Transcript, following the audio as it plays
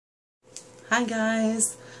Hi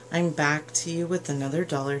guys, I'm back to you with another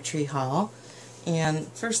Dollar Tree haul. And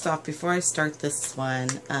first off, before I start this one,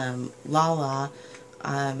 Lala,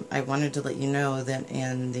 I wanted to let you know that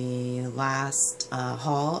in the last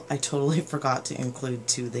haul, I totally forgot to include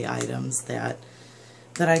two of the items that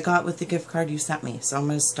I got with the gift card you sent me. So I'm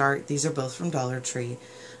going to start. These are both from Dollar Tree.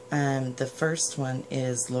 The first one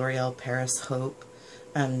is L'Oreal Paris Hope,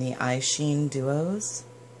 the Eye Sheen Duos.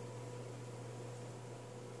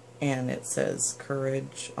 And it says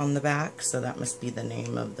Courage on the back, so that must be the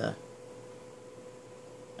name of the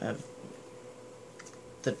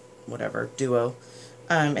whatever duo.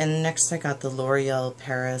 And next I got the L'Oreal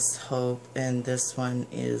Paris Hope, and this one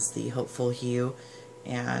is the Hopeful Hue,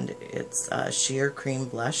 and it's sheer cream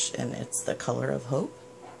blush, and it's the color of hope.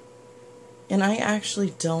 And I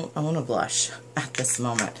actually don't own a blush at this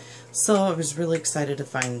moment, so I was really excited to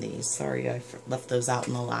find these. Sorry I left those out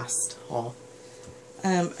in the last haul.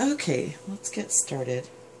 Okay, let's get started.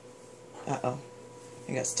 Uh-oh,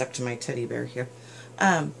 I got stuck to my teddy bear here.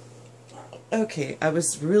 Okay, I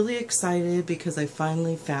was really excited because I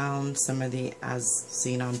finally found some of the As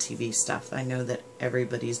Seen on TV stuff. I know that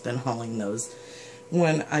everybody's been hauling those.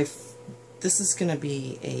 This is going to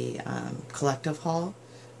be a collective haul.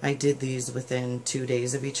 I did these within 2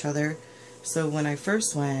 days of each other. So when I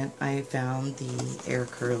first went, I found the air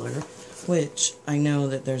curler, which I know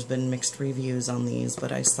that there's been mixed reviews on these,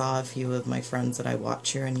 but I saw a few of my friends that I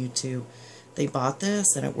watch here on YouTube. They bought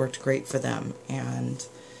this and it worked great for them, and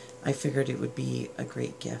I figured it would be a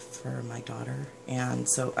great gift for my daughter. And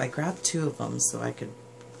so I grabbed two of them so I could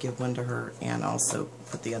give one to her and also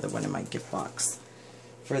put the other one in my gift box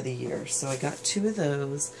for the year. So I got two of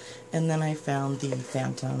those, and then I found the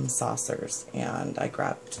Phantom saucers, and I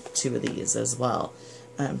grabbed two of these as well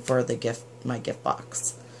for my gift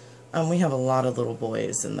box. We have a lot of little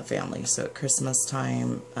boys in the family, so at Christmas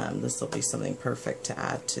time, this will be something perfect to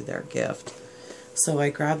add to their gift. So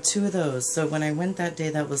I grabbed two of those. So when I went that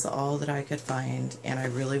day, that was all that I could find, and I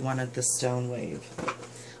really wanted the Stone Wave.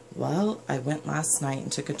 Well, I went last night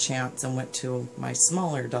and took a chance and went to my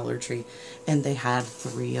smaller Dollar Tree, and they had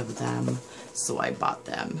 3 of them, so I bought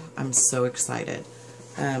them. I'm so excited.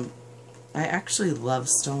 I actually love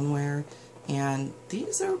stoneware, and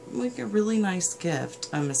these are like a really nice gift,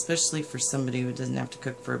 especially for somebody who doesn't have to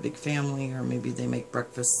cook for a big family, or maybe they make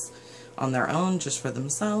breakfast on their own just for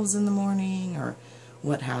themselves in the morning, or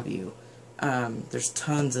what have you. There's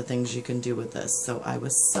tons of things you can do with this, so I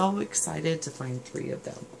was so excited to find 3 of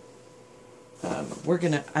them.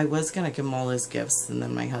 I was gonna give them all as gifts, and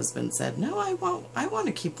then my husband said, no, I won't. I want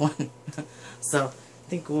to keep one. So I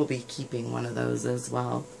think we'll be keeping one of those as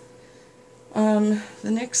well. The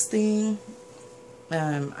next thing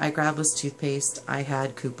I grabbed was toothpaste. I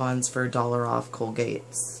had coupons for $1 off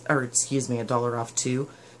Colgate's, or excuse me, $1 off 2.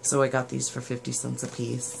 So I got these for 50 cents a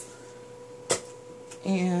piece.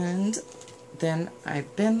 And then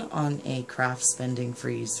I've been on a craft spending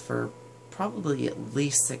freeze for probably at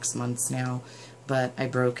least 6 months now, but I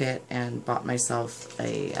broke it and bought myself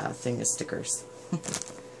a thing of stickers.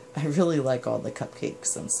 I really like all the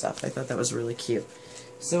cupcakes and stuff. I thought that was really cute.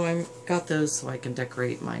 So I got those so I can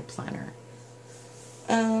decorate my planner.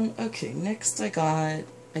 Okay, next I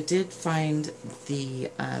did find the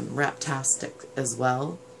Wraptastic as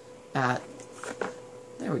well at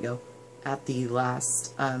the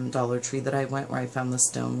last Dollar Tree that I went, where I found the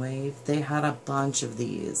Stone Wave. They had a bunch of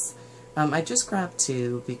these. I just grabbed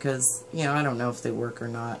 2 because, you know, I don't know if they work or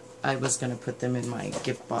not. I was going to put them in my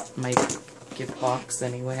gift box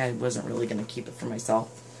anyway. I wasn't really going to keep it for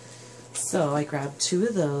myself. So I grabbed 2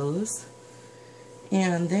 of those.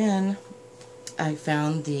 And then I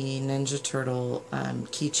found the Ninja Turtle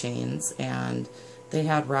keychains, and they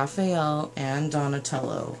had Raphael and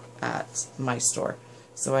Donatello at my store.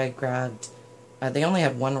 So I grabbed, they only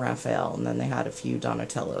had 1 Raphael, and then they had a few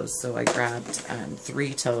Donatellos. So I grabbed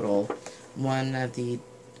 3 total, 1 of the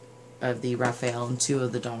Raphael and 2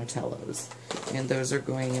 of the Donatellos. And those are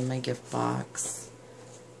going in my gift box.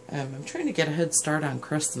 I'm trying to get a head start on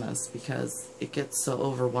Christmas because it gets so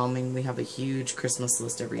overwhelming. We have a huge Christmas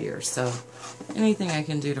list every year. So anything I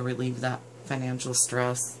can do to relieve that financial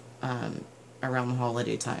stress around the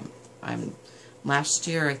holiday time. Last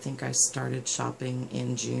year, I think I started shopping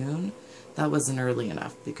in June. That wasn't early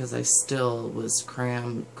enough because I still was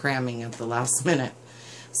cramming at the last minute.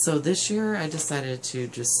 So this year, I decided to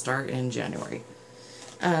just start in January.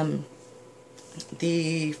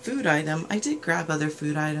 The food item, I did grab other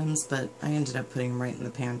food items, but I ended up putting them right in the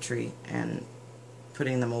pantry and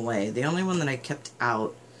putting them away. The only one that I kept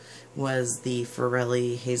out was the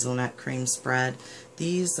Ferrelli hazelnut cream spread.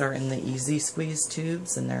 These are in the Easy Squeeze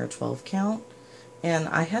tubes, and they're a 12 count. And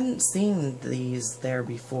I hadn't seen these there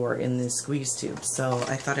before in this squeeze tube, so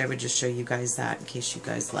I thought I would just show you guys that in case you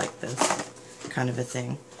guys like this kind of a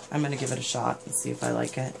thing. I'm going to give it a shot and see if I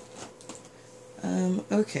like it.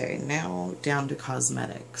 Okay, now down to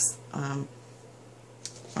cosmetics.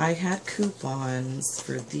 I had coupons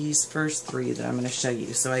for these first three that I'm going to show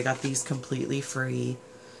you. So I got these completely free.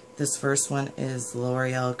 This first one is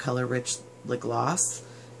L'Oreal Color Rich Lip Gloss.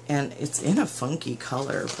 And it's in a funky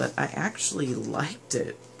color, but I actually liked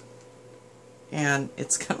it. And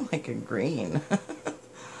it's kind of like a green.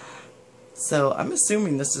 So I'm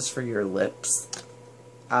assuming this is for your lips.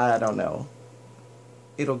 I don't know.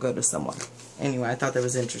 It'll go to someone. Anyway, I thought that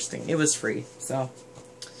was interesting. It was free, so.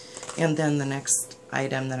 And then the next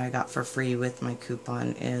item that I got for free with my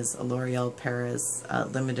coupon is a L'Oreal Paris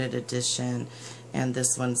limited edition. And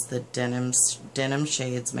this one's the Denim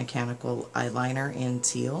Shades Mechanical Eyeliner in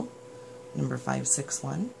Teal, number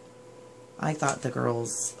 561. I thought the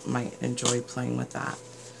girls might enjoy playing with that.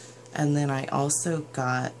 And then I also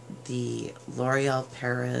got the L'Oreal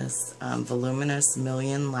Paris Voluminous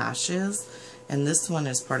Million Lashes. And this one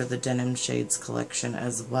is part of the Denim Shades collection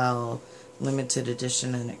as well, limited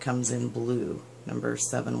edition, and it comes in blue, number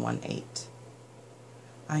 718.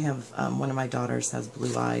 I have, one of my daughters has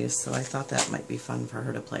blue eyes, so I thought that might be fun for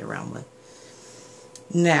her to play around with.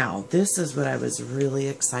 Now, this is what I was really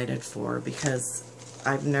excited for because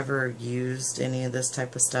I've never used any of this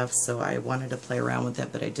type of stuff, so I wanted to play around with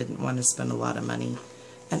it, but I didn't want to spend a lot of money.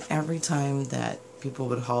 And every time that people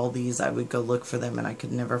would haul these, I would go look for them and I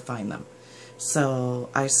could never find them. So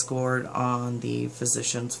I scored on the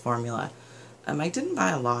Physicians Formula. I didn't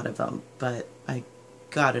buy a lot of them, but I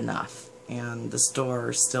got enough. And the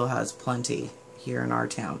store still has plenty here in our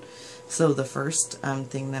town. So the first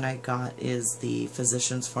thing that I got is the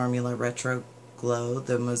Physicians Formula Retro Glow,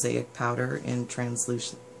 the Mosaic Powder in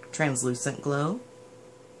Translucent Glow.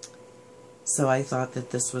 So I thought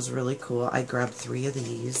that this was really cool. I grabbed 3 of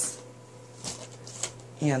these.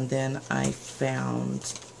 And then I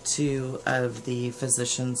found 2 of the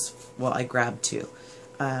Physicians, well, I grabbed 2.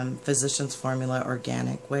 Physicians Formula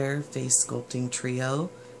Organic Wear Face Sculpting Trio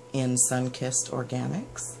in Sunkissed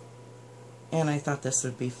Organics. And I thought this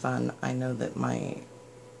would be fun. I know that my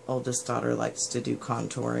oldest daughter likes to do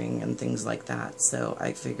contouring and things like that, so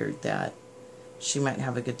I figured that she might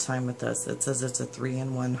have a good time with this. It says it's a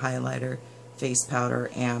 3-in-1 highlighter, face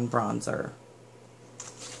powder, and bronzer.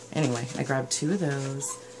 Anyway, I grabbed 2 of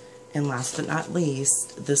those. And last but not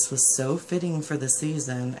least, this was so fitting for the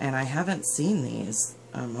season, and I haven't seen these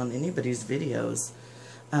on anybody's videos.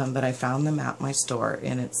 But I found them at my store,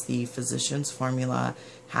 and it's the Physicians Formula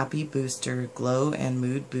Happy Booster Glow and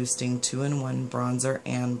Mood Boosting 2-in-1 Bronzer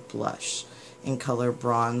and Blush in color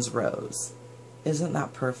Bronze Rose. Isn't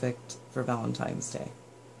that perfect for Valentine's Day?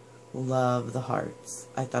 Love the hearts.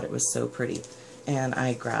 I thought it was so pretty, and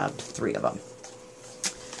I grabbed 3 of them.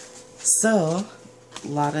 So, a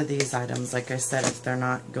lot of these items, like I said, if they're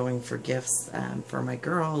not going for gifts for my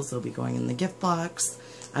girls, they'll be going in the gift box.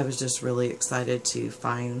 I was just really excited to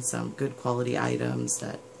find some good quality items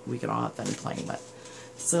that we can all have fun playing with.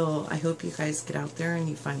 So I hope you guys get out there and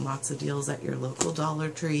you find lots of deals at your local Dollar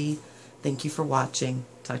Tree. Thank you for watching.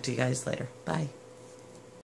 Talk to you guys later. Bye.